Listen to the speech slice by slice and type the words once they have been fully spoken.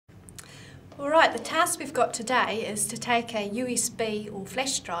Alright, the task we've got today is to take a USB or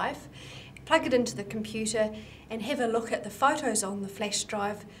flash drive, plug it into the computer and have a look at the photos on the flash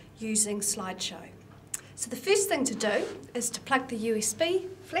drive using slideshow. So the first thing to do is to plug the USB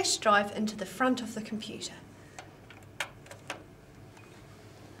flash drive into the front of the computer.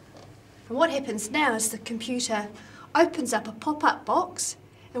 And what happens now is the computer opens up a pop-up box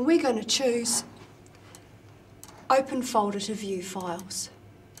and we're going to choose Open Folder to view files.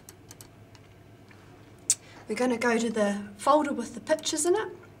 We're going to go to the folder with the pictures in it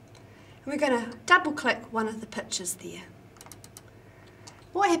and we're going to double click one of the pictures there.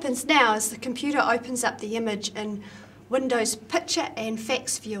 What happens now is the computer opens up the image in Windows Picture and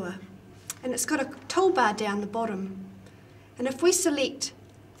Fax Viewer, and it's got a toolbar down the bottom, and if we select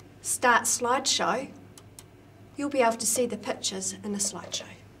Start Slideshow, you'll be able to see the pictures in the slideshow.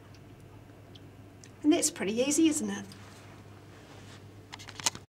 And that's pretty easy, isn't it?